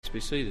be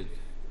seated.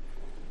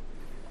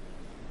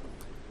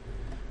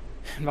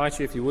 I invite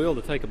you, if you will,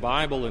 to take a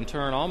Bible and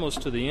turn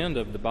almost to the end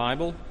of the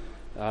Bible.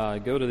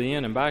 Go to the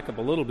end and back up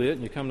a little bit,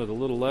 and you come to the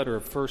little letter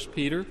of 1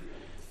 Peter.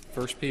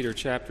 1 Peter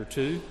chapter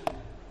 2.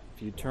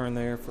 If you turn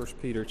there, 1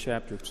 Peter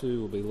chapter 2,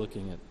 we'll be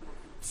looking at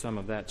some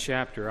of that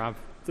chapter. I've,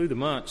 through the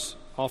months,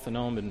 off and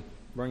on been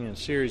bringing a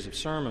series of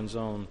sermons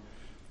on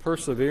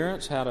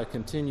perseverance, how to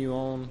continue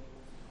on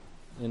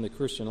in the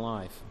Christian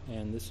life.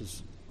 And this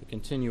is a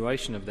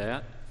continuation of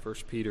that, 1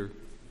 Peter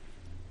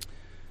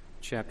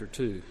chapter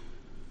 2.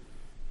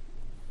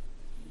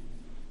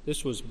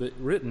 This was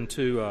written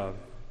to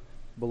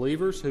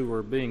believers who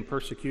were being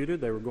persecuted.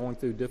 They were going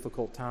through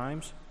difficult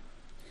times.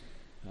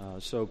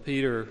 So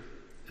Peter,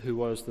 who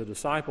was the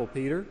disciple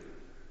Peter,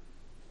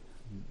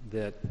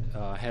 that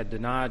had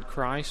denied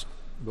Christ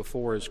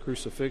before his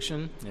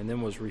crucifixion and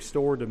then was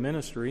restored to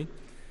ministry,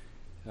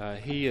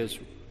 he is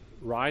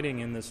writing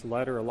in this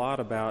letter a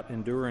lot about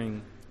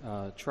enduring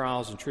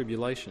trials and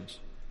tribulations.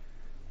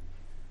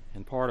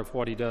 And part of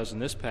what he does in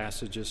this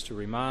passage is to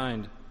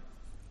remind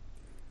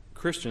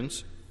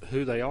Christians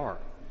who they are.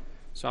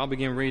 So I'll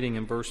begin reading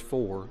in verse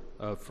 4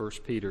 of 1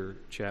 Peter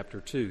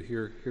chapter 2.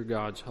 Hear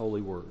God's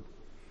holy word.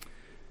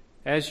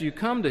 As you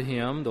come to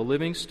him, the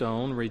living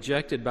stone,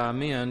 rejected by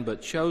men,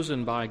 but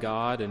chosen by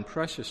God and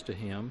precious to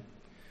him,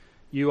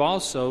 you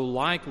also,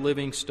 like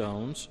living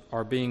stones,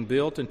 are being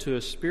built into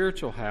a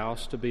spiritual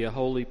house to be a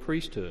holy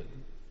priesthood,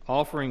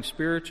 offering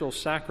spiritual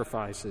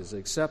sacrifices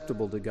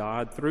acceptable to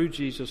God through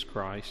Jesus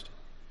Christ.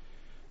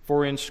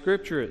 For in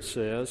Scripture it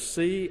says,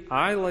 "See,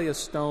 I lay a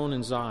stone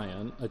in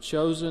Zion, a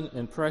chosen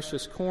and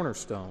precious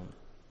cornerstone,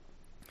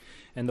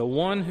 and the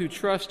one who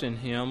trusts in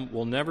him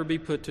will never be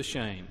put to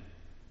shame."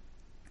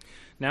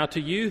 Now to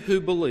you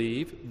who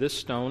believe, this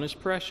stone is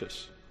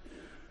precious.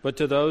 But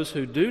to those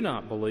who do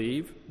not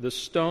believe, the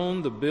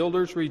stone the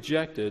builders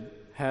rejected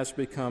has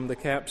become the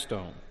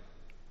capstone,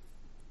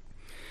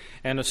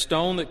 and a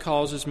stone that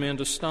causes men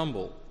to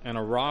stumble, and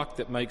a rock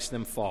that makes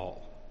them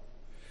fall.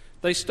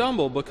 They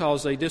stumble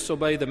because they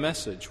disobey the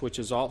message, which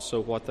is also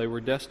what they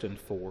were destined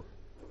for.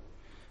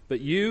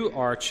 But you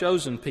are a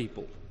chosen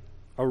people,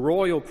 a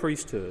royal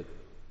priesthood,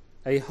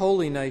 a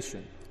holy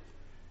nation,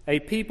 a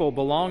people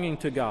belonging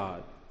to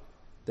God,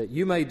 that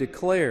you may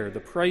declare the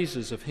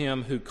praises of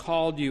him who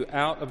called you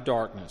out of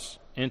darkness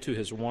into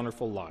his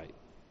wonderful light.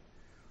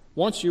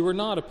 Once you were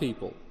not a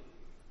people,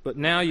 but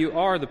now you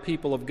are the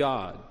people of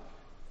God.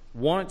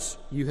 Once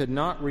you had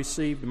not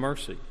received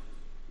mercy,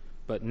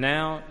 but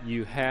now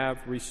you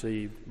have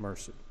received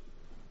mercy.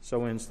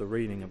 So ends the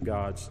reading of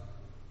God's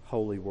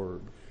holy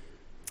word.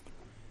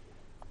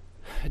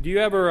 Do you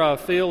ever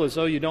feel as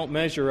though you don't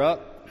measure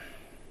up?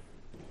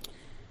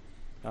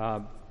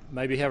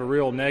 Maybe have a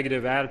real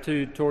negative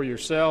attitude toward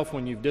yourself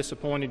when you've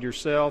disappointed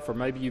yourself, or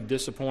maybe you've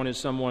disappointed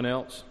someone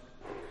else.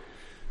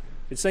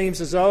 It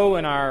seems as though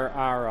in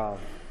our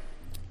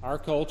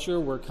culture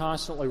we're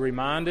constantly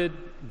reminded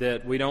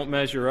that we don't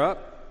measure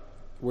up.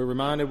 We're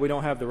reminded we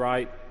don't have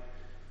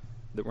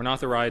that we're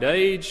not the right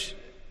age,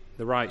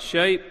 the right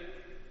shape,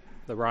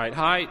 the right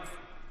height,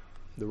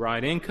 the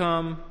right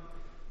income,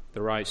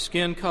 the right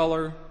skin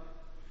color.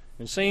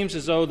 It seems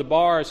as though the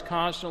bar is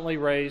constantly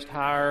raised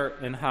higher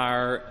and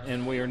higher,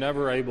 and we are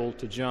never able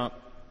to jump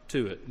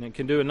to it. And it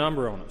can do a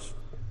number on us.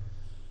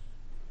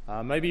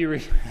 Maybe you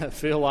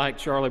feel like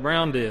Charlie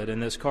Brown did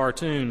in this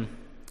cartoon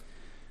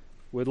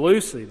with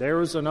Lucy. There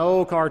was an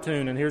old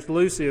cartoon, and here's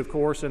Lucy, of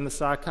course, in the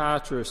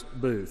psychiatrist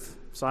booth.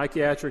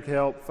 Psychiatric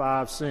help,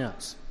 5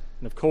 cents.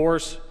 And of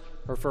course,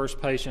 her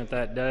first patient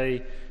that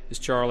day is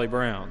Charlie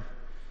Brown.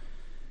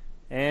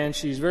 And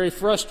she's very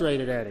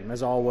frustrated at him,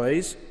 as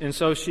always. And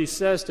so she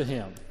says to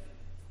him,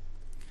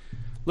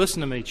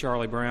 "Listen to me,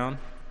 Charlie Brown.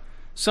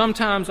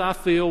 Sometimes I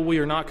feel we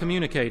are not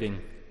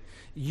communicating.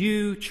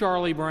 You,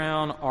 Charlie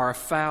Brown, are a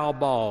foul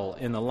ball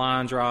in the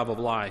line drive of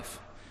life.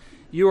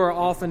 You are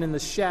often in the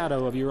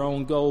shadow of your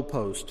own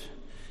goalpost.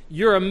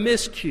 You're a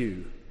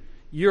miscue.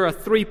 You're a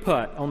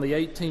 3-putt on the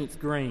 18th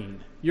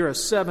green. You're a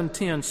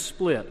 7-10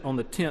 split on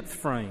the 10th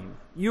frame.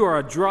 You are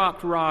a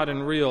dropped rod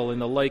and reel in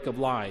the lake of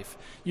life.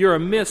 You're a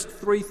missed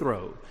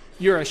 3-throw.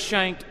 You're a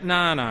shanked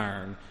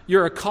 9-iron.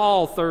 You're a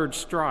call 3rd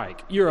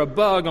strike. You're a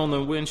bug on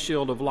the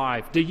windshield of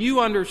life. Do you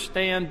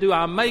understand? Do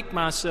I make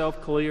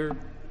myself clear?"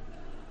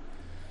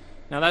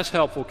 Now that's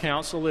helpful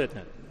counsel, isn't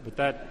it?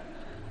 But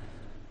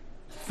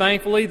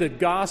thankfully, the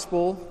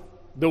gospel,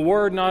 the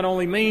word not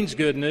only means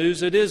good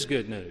news, it is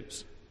good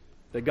news.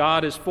 That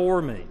God is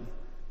for me.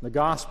 The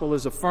gospel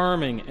is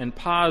affirming and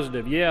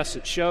positive. Yes,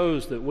 it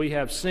shows that we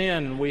have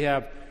sin and we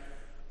have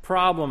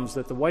problems,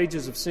 that the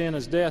wages of sin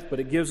is death, but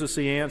it gives us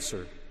the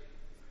answer.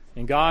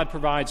 And God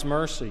provides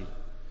mercy.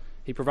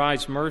 He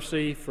provides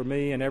mercy for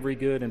me and every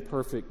good and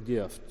perfect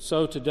gift.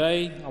 So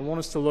today, I want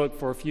us to look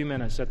for a few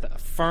minutes at the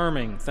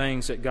affirming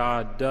things that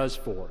God does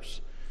for us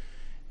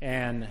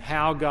and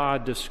how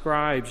God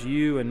describes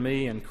you and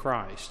me in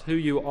Christ, who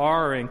you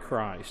are in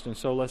Christ. And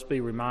so let's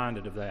be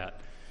reminded of that.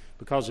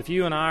 Because if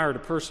you and I are to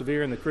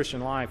persevere in the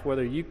Christian life,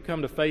 whether you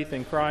come to faith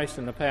in Christ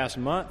in the past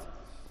month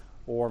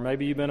or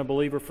maybe you've been a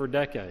believer for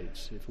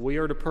decades. If we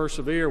are to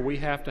persevere, we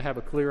have to have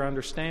a clear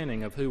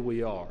understanding of who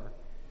we are.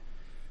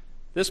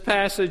 This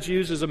passage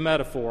uses a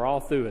metaphor all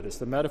through it. It's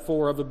the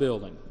metaphor of a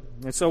building.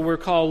 And so we're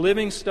called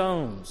living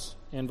stones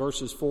in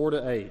verses 4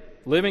 to 8.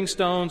 Living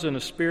stones in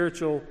a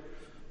spiritual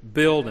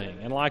building.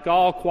 And like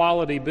all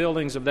quality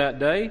buildings of that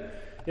day,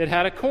 it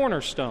had a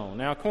cornerstone.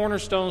 Now,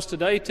 cornerstones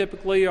today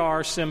typically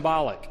are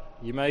symbolic.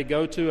 You may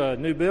go to a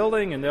new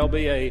building and there'll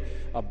be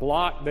a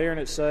block there and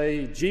it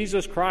say,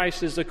 Jesus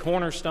Christ is the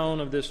cornerstone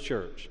of this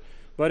church.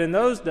 But in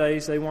those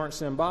days, they weren't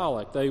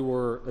symbolic. They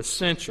were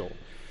essential,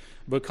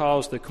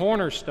 because the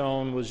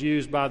cornerstone was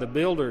used by the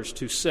builders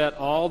to set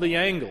all the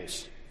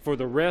angles for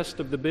the rest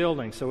of the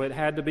building. So it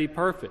had to be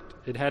perfect.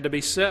 It had to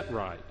be set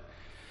right.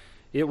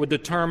 It would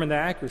determine the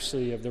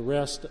accuracy of the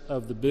rest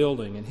of the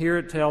building. And here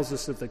it tells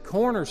us that the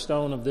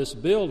cornerstone of this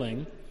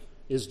building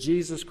is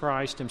Jesus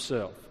Christ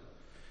himself.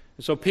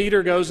 And so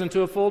Peter goes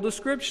into a full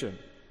description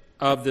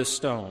of this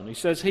stone. He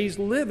says he's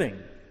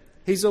living.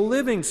 He's a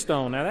living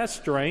stone. Now that's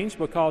strange,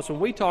 because when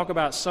we talk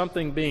about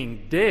something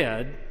being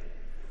dead,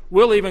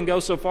 we'll even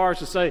go so far as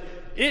to say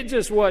it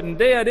just wasn't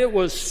dead, it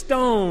was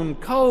stone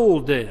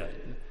cold dead.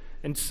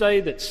 And say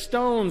that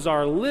stones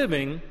are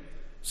living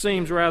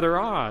seems rather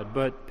odd,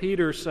 but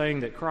Peter's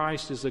saying that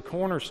Christ is the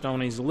cornerstone.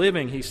 He's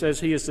living. He says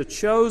he is the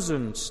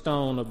chosen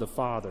stone of the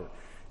Father,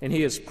 and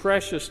he is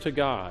precious to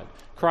God.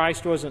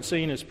 Christ wasn't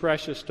seen as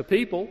precious to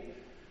people,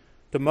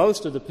 to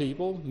most of the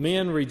people.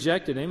 Men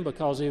rejected him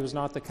because he was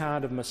not the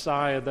kind of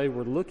Messiah they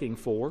were looking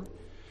for.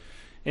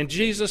 And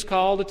Jesus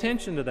called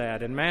attention to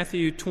that. In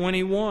Matthew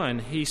 21,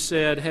 he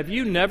said, "Have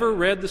you never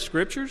read the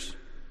Scriptures?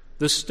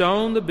 The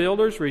stone the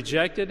builders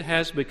rejected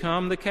has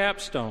become the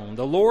capstone.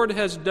 The Lord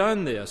has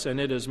done this, and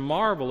it is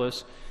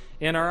marvelous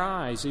in our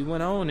eyes." He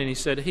went on and he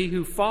said, "He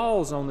who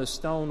falls on this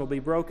stone will be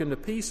broken to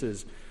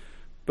pieces,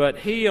 but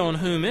he on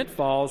whom it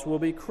falls will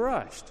be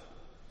crushed."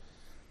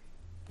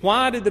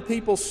 Why did the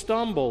people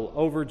stumble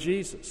over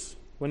Jesus?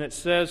 When it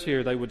says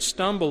here they would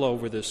stumble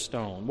over this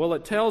stone. Well,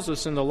 it tells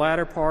us in the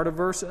latter part of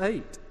verse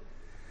 8.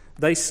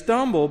 They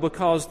stumble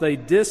because they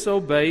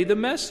disobey the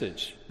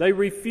message. They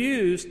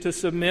refuse to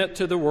submit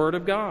to the Word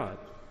of God.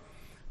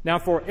 Now,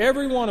 for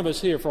every one of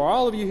us here, for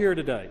all of you here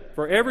today,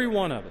 for every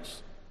one of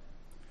us,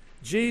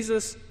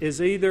 Jesus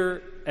is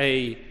either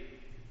a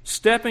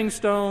stepping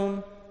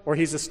stone or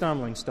he's a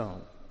stumbling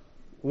stone.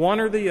 One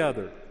or the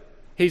other.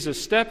 He's a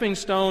stepping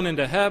stone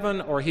into heaven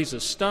or he's a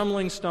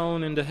stumbling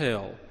stone into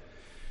hell.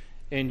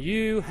 And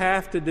you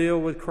have to deal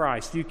with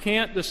Christ. You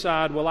can't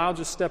decide, well, I'll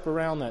just step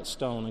around that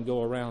stone and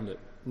go around it.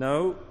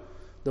 No,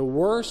 the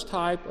worst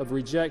type of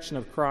rejection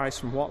of Christ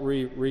from what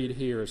we read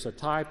here is a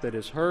type that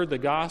has heard the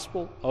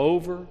gospel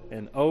over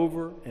and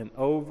over and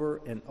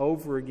over and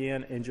over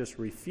again and just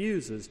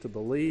refuses to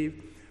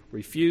believe,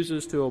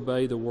 refuses to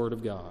obey the Word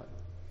of God.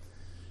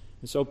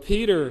 And so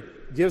Peter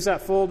gives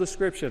that full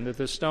description that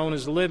this stone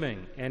is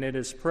living and it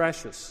is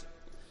precious.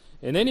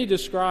 And then he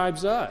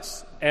describes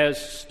us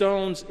as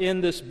stones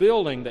in this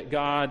building that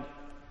God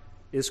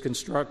is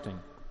constructing.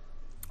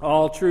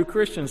 All true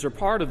Christians are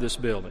part of this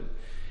building.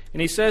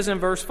 And he says in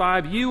verse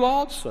 5, you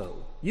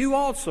also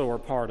are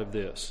part of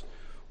this.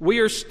 We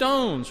are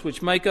stones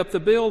which make up the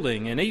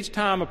building, and each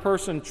time a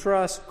person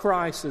trusts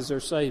Christ as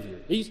their Savior,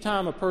 each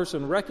time a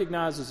person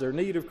recognizes their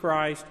need of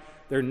Christ,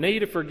 their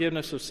need of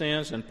forgiveness of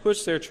sins, and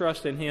puts their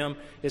trust in Him,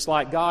 it's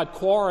like God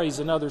quarries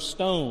another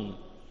stone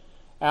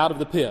out of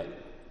the pit,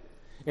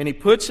 and He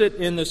puts it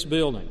in this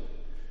building.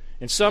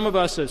 And some of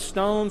us as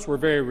stones were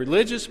very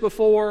religious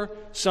before.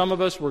 Some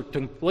of us were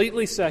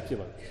completely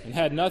secular and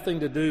had nothing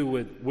to do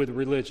with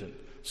religion.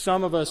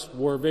 Some of us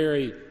were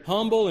very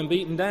humble and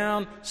beaten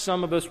down.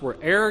 Some of us were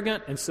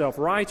arrogant and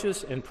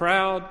self-righteous and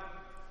proud.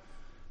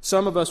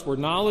 Some of us were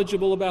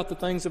knowledgeable about the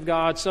things of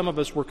God. Some of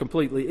us were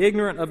completely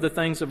ignorant of the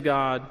things of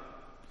God.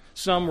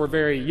 Some were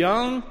very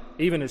young,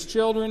 even as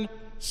children.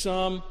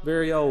 Some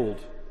very old.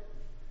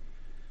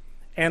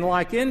 And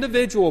like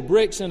individual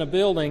bricks in a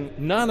building,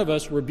 none of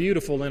us were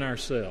beautiful in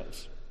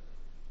ourselves.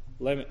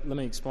 Let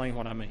me explain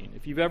what I mean.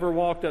 If you've ever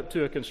walked up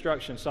to a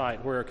construction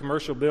site where a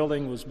commercial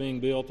building was being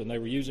built and they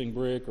were using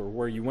brick, or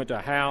where you went to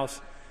a house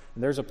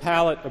and there's a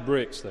pallet of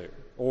bricks there,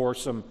 or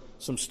some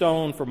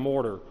stone for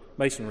mortar,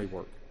 masonry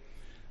work.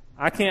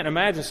 I can't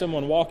imagine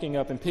someone walking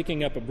up and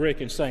picking up a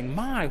brick and saying,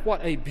 "My,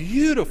 what a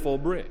beautiful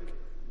brick."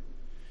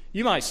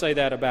 You might say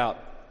that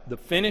about the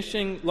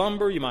finishing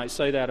lumber, you might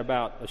say that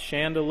about a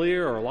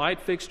chandelier or a light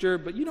fixture,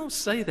 but you don't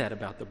say that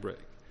about the brick.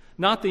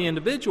 Not the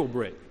individual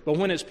brick. But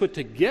when it's put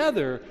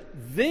together,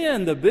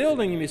 then the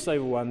building, you may say,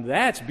 well,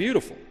 that's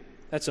beautiful.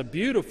 That's a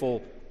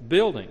beautiful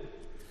building.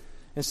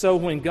 And so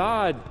when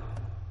God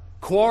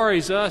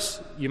quarries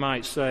us, you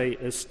might say,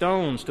 as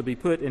stones to be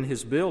put in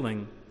His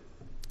building,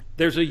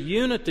 there's a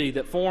unity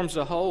that forms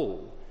a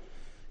whole.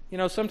 You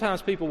know,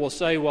 sometimes people will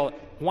say, well,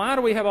 why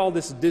do we have all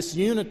this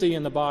disunity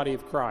in the body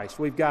of Christ?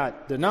 We've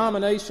got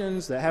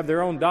denominations that have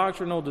their own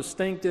doctrinal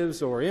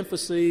distinctives or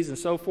emphases and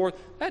so forth.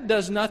 That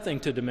does nothing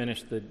to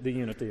diminish the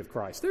unity of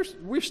Christ.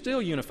 We're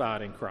still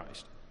unified in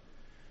Christ.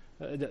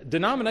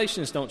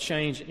 Denominations don't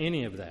change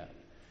any of that.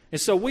 And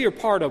so we are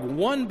part of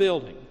one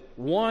building,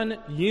 one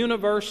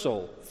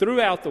universal,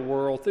 throughout the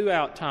world,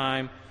 throughout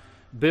time,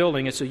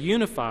 building. It's a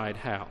unified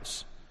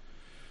house.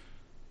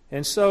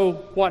 And so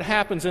what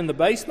happens in the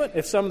basement,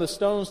 if some of the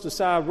stones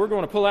decide we're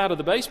going to pull out of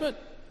the basement,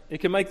 it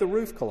can make the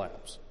roof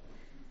collapse.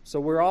 So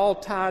we're all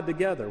tied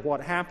together.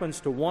 What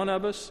happens to one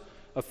of us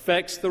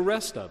affects the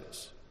rest of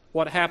us.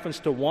 What happens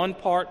to one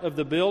part of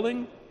the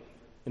building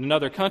in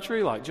another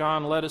country, like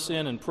John led us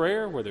in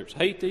prayer, whether it's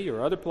Haiti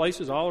or other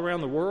places all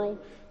around the world,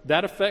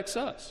 that affects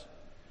us.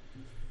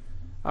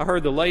 I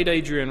heard the late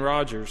Adrian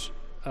Rogers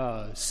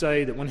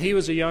say that when he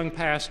was a young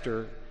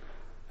pastor,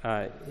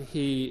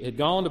 he had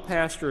gone to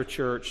pastor a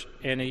church,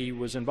 and he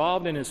was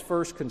involved in his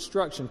first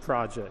construction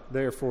project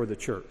there for the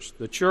church.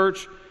 The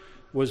church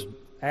was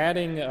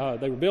they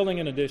were building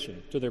an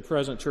addition to their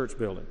present church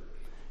building.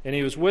 And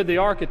he was with the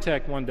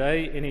architect one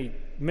day, and he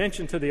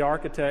mentioned to the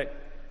architect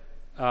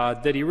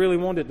that he really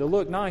wanted it to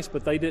look nice,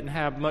 but they didn't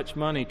have much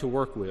money to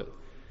work with.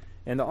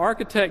 And the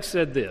architect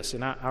said this,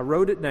 and I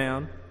wrote it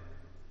down: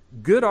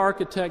 good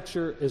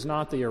architecture is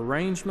not the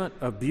arrangement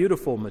of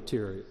beautiful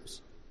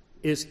materials.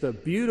 It's the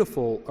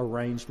beautiful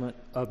arrangement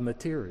of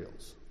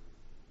materials.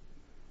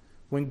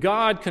 When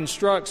God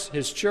constructs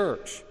His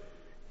church,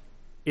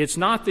 it's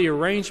not the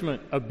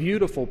arrangement of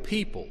beautiful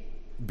people,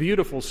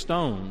 beautiful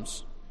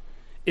stones.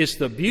 It's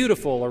the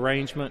beautiful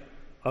arrangement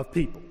of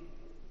people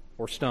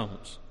or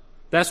stones.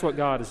 That's what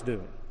God is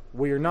doing.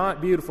 We are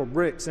not beautiful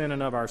bricks in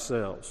and of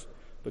ourselves,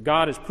 but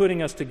God is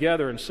putting us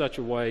together in such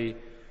a way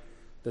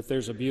that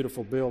there's a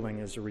beautiful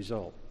building as a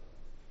result.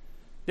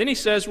 Then he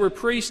says we're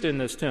priests in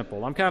this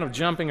temple. I'm kind of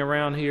jumping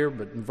around here,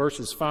 but in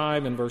verses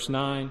 5 and verse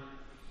 9,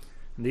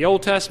 in the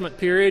Old Testament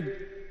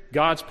period,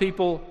 God's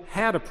people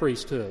had a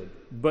priesthood.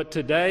 But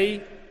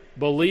today,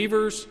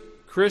 believers,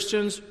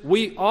 Christians,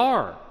 we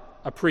are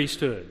a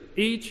priesthood.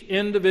 Each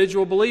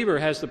individual believer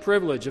has the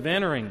privilege of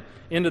entering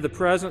into the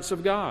presence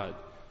of God.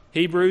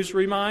 Hebrews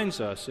reminds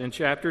us in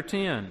chapter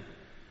 10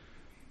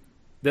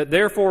 that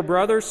therefore,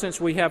 brothers, since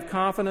we have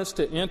confidence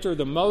to enter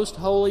the most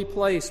holy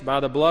place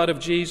by the blood of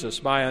Jesus,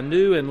 by a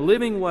new and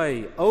living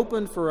way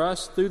opened for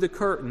us through the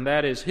curtain,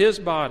 that is His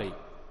body,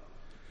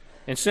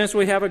 and since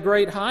we have a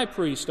great high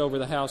priest over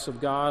the house of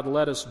God,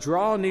 let us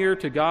draw near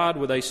to God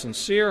with a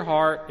sincere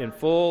heart and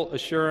full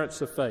assurance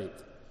of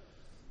faith.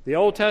 The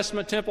Old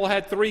Testament temple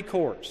had 3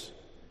 courts,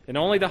 and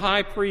only the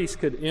high priest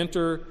could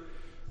enter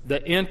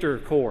the inner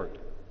court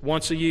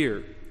once a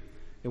year.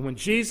 And when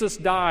Jesus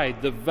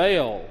died, the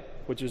veil,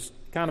 which is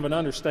kind of an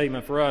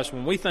understatement for us,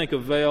 when we think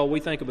of veil, we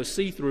think of a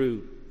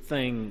see-through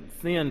thing,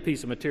 thin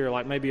piece of material,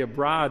 like maybe a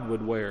bride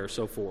would wear or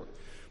so forth.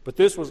 But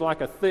this was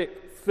like a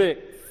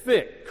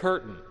thick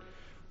curtain.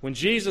 When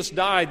Jesus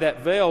died,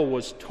 that veil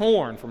was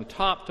torn from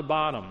top to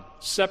bottom,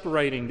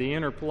 separating the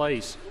inner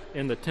place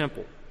in the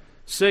temple,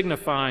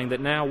 signifying that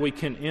now we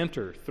can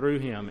enter through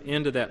Him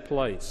into that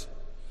place.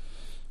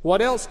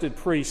 What else did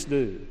priests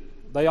do?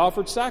 They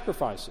offered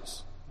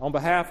sacrifices on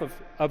behalf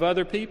of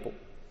other people.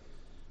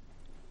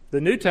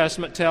 The New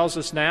Testament tells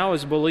us now,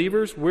 as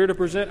believers, we're to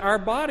present our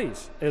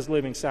bodies as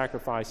living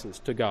sacrifices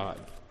to God.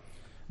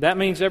 That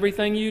means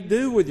everything you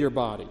do with your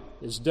body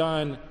is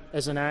done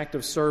as an act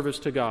of service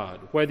to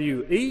God. Whether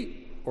you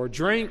eat or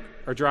drink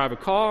or drive a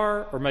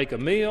car or make a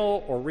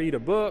meal or read a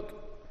book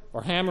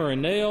or hammer a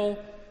nail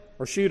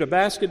or shoot a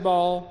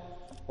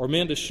basketball or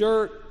mend a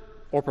shirt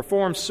or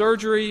perform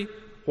surgery,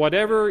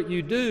 whatever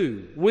you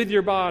do with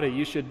your body,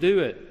 you should do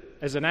it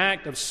as an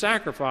act of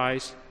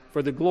sacrifice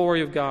for the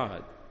glory of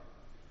God.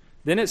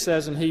 Then it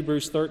says in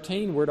Hebrews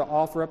 13, we're to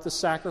offer up the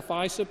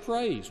sacrifice of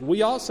praise.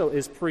 We also,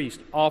 as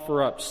priests,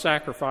 offer up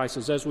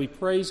sacrifices as we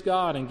praise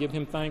God and give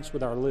Him thanks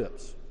with our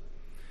lips.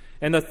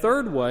 And the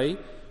third way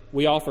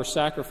we offer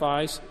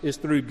sacrifice is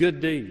through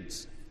good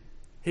deeds.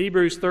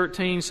 Hebrews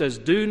 13 says,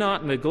 do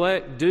not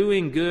neglect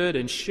doing good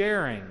and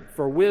sharing,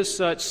 for with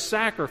such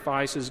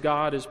sacrifices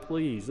God is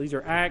pleased. These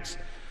are acts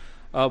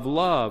of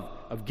love,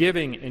 of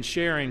giving and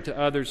sharing to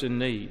others in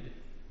need.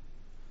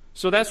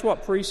 So that's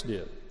what priests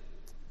did.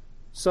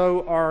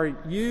 So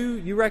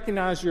you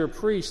recognize you're a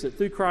priest, that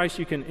through Christ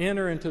you can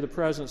enter into the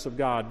presence of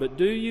God. But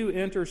do you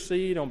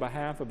intercede on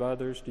behalf of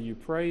others? Do you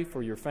pray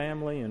for your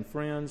family and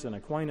friends and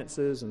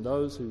acquaintances and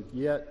those who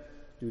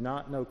yet do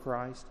not know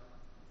Christ?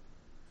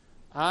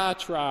 I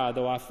try,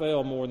 though I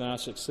fail more than I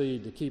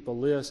succeed, to keep a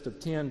list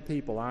of 10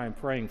 people I am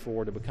praying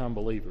for to become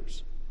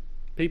believers.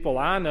 People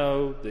I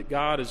know that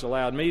God has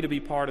allowed me to be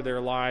part of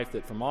their life,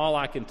 that from all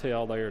I can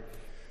tell,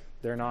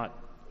 they're not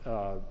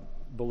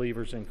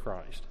believers in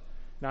Christ.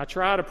 And I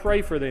try to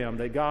pray for them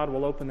that God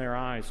will open their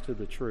eyes to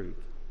the truth.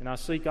 And I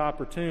seek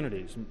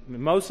opportunities.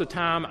 Most of the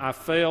time, I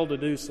fail to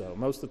do so.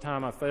 Most of the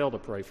time, I fail to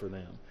pray for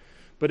them.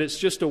 But it's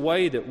just a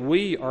way that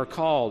we are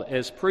called,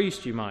 as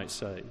priests, you might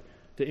say,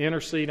 to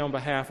intercede on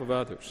behalf of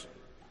others.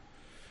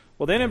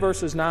 Well, then in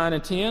verses 9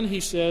 and 10, he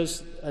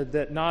says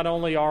that not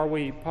only are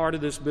we part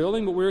of this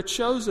building, but we're a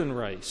chosen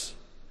race.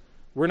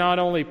 We're not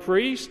only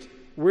priests,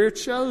 we're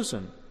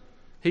chosen.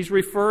 He's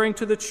referring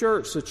to the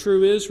church, the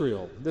true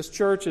Israel. This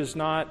church is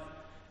not,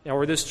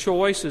 or this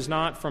choice is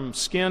not from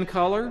skin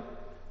color.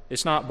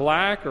 It's not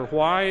black or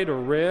white or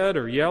red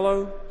or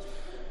yellow.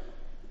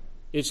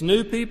 It's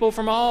new people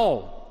from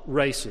all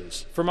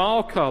races, from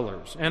all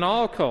colors and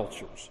all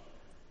cultures.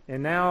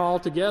 And now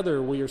altogether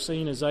we are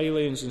seen as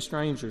aliens and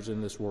strangers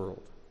in this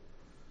world.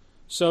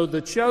 So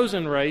the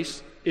chosen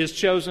race is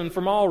chosen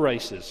from all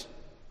races.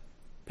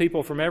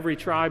 People from every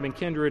tribe and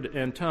kindred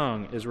and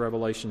tongue, as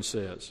Revelation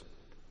says.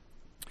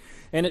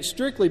 And it's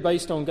strictly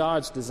based on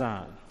God's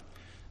design.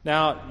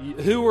 Now,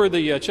 who were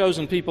the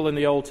chosen people in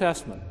the Old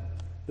Testament?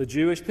 The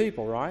Jewish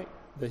people, right?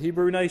 The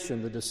Hebrew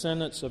nation, the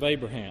descendants of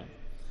Abraham.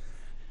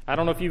 I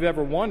don't know if you've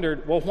ever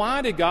wondered, well,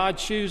 why did God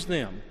choose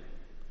them?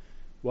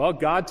 Well,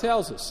 God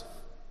tells us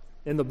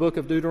in the book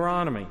of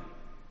Deuteronomy.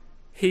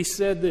 He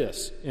said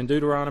this in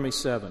Deuteronomy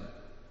 7.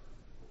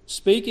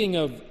 Speaking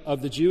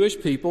of the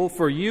Jewish people,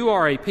 for you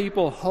are a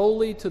people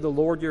holy to the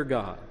Lord your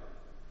God.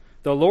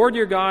 The Lord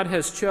your God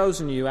has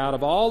chosen you out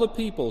of all the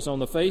peoples on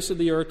the face of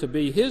the earth to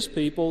be His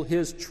people,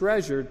 His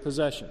treasured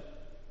possession.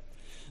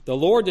 The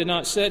Lord did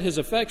not set His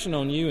affection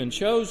on you and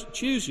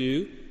choose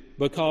you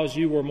because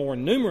you were more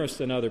numerous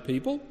than other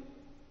people,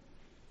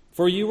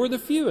 for you were the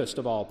fewest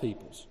of all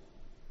peoples.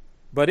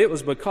 But it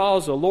was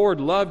because the Lord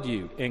loved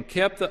you and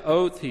kept the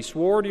oath He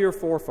swore to your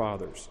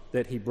forefathers,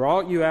 that He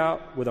brought you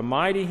out with a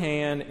mighty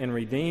hand and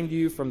redeemed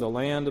you from the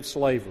land of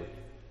slavery.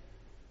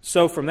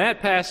 So from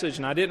that passage,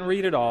 and I didn't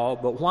read it all,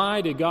 but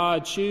why did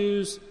God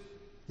choose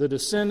the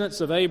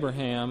descendants of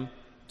Abraham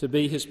to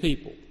be His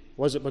people?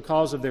 Was it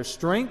because of their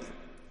strength?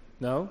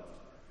 No.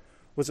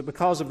 Was it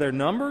because of their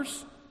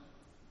numbers?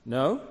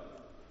 No.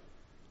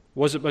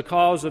 Was it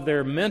because of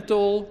their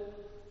mental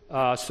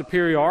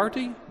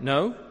superiority?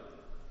 No.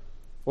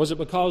 Was it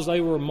because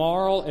they were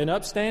moral and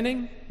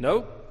upstanding?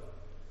 No.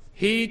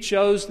 He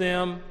chose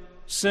them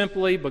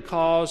simply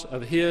because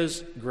of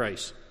His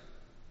grace.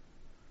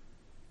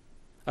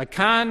 A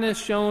kindness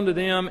shown to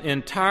them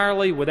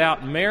entirely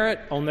without merit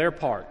on their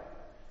part.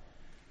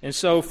 And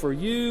so for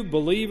you,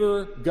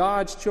 believer,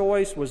 God's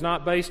choice was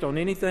not based on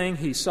anything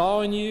He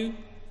saw in you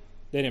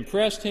that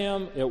impressed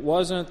Him. It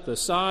wasn't the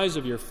size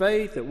of your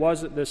faith. It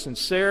wasn't the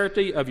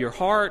sincerity of your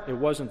heart. It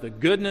wasn't the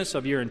goodness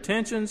of your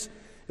intentions.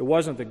 It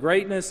wasn't the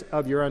greatness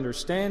of your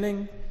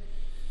understanding.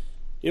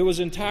 It was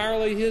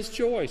entirely His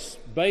choice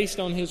based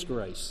on His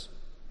grace.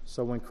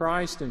 So when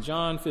Christ in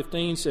John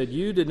 15 said,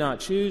 you did not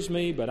choose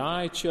me, but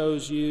I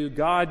chose you,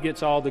 God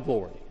gets all the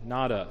glory,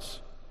 not us.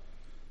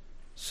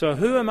 So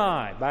who am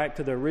I? Back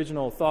to the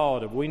original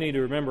thought of we need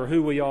to remember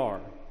who we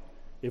are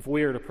if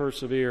we are to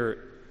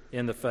persevere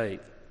in the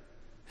faith.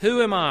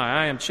 Who am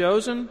I? I am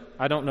chosen.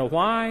 I don't know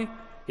why.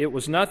 It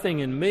was nothing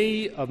in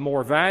me of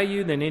more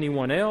value than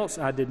anyone else.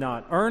 I did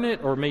not earn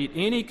it or meet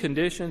any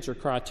conditions or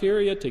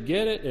criteria to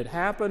get it. It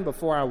happened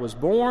before I was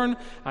born.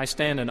 I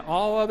stand in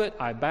awe of it.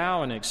 I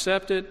bow and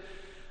accept it.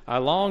 I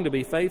long to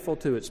be faithful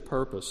to its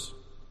purpose.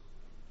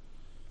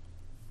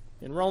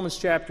 In Romans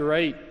chapter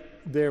 8,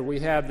 there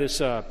we have this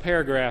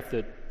paragraph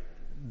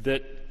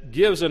that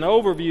gives an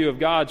overview of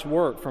God's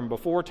work from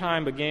before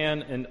time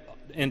began and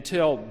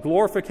until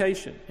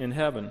glorification in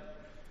heaven.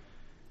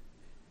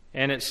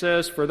 And it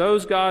says, for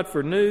those God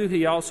foreknew,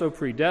 He also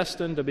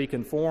predestined to be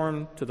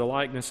conformed to the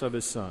likeness of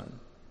His Son,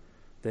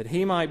 that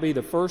He might be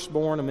the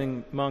firstborn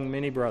among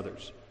many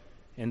brothers.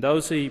 And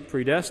those He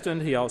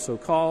predestined, He also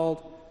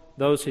called.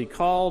 Those He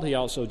called, He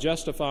also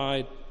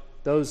justified.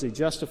 Those He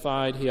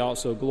justified, He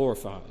also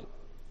glorified.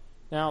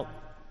 Now,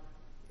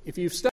 if you've studied